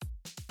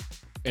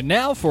And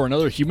now for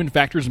another Human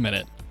Factors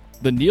Minute.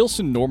 The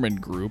Nielsen Norman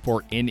Group,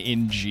 or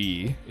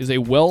NNG, is a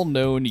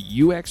well-known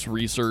UX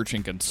research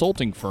and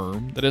consulting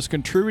firm that has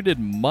contributed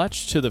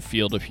much to the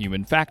field of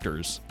human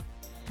factors.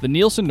 The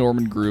Nielsen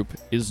Norman Group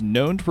is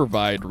known to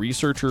provide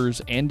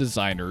researchers and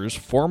designers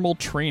formal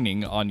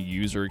training on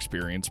user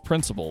experience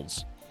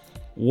principles.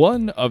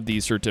 One of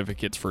these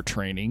certificates for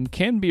training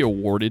can be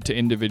awarded to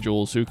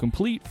individuals who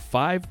complete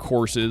 5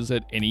 courses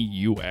at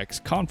any UX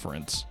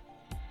conference.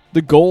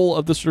 The goal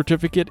of the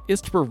certificate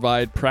is to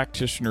provide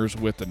practitioners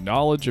with the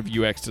knowledge of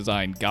UX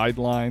design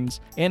guidelines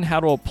and how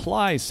to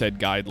apply said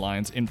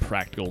guidelines in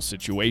practical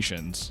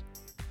situations.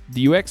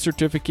 The UX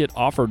certificate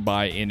offered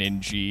by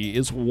NNG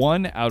is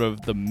one out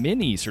of the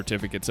many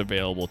certificates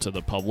available to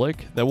the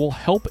public that will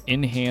help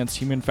enhance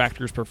human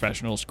factors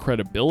professionals'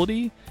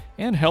 credibility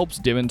and helps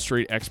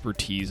demonstrate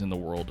expertise in the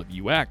world of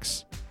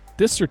UX.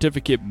 This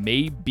certificate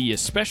may be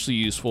especially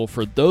useful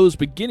for those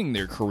beginning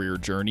their career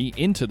journey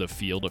into the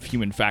field of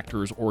human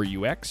factors or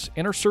UX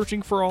and are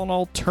searching for an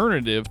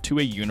alternative to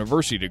a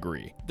university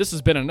degree. This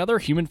has been another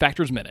Human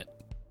Factors Minute.